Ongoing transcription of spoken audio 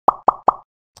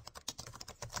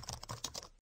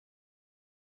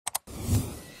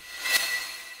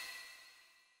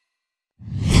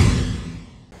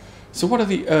So what are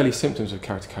the early symptoms of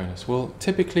keratoconus? Well,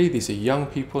 typically these are young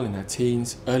people in their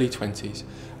teens, early 20s,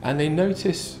 and they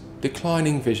notice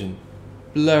declining vision,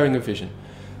 blurring of vision.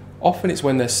 Often it's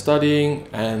when they're studying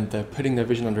and they're putting their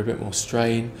vision under a bit more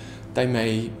strain. They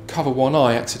may cover one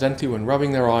eye accidentally when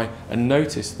rubbing their eye and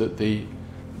notice that the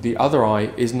other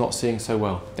eye is not seeing so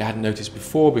well. They hadn't noticed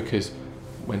before because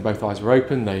when both eyes were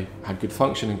open they had good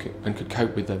function and could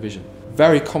cope with their vision.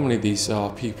 Very commonly these are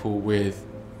people with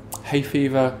hay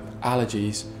fever,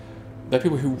 allergies. They're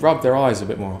people who rub their eyes a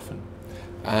bit more often,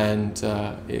 and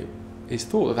it is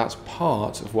thought that that's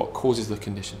part of what causes the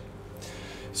condition.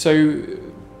 So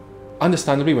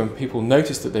understandably, when people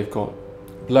notice that they've got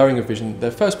blurring of vision,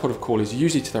 their first port of call is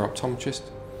usually to their optometrist,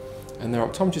 and their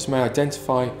optometrist may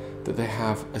identify that they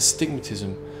have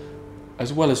astigmatism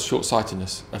as well as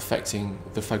short-sightedness affecting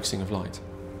the focusing of light.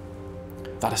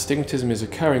 That astigmatism is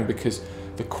occurring because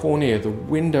the cornea, the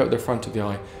window at the front of the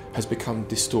eye, has become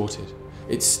distorted.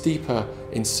 It's steeper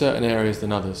in certain areas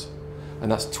than others, and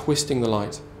that's twisting the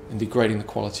light and degrading the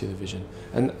quality of the vision.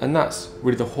 And that's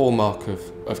really the hallmark of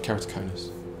keratoconus.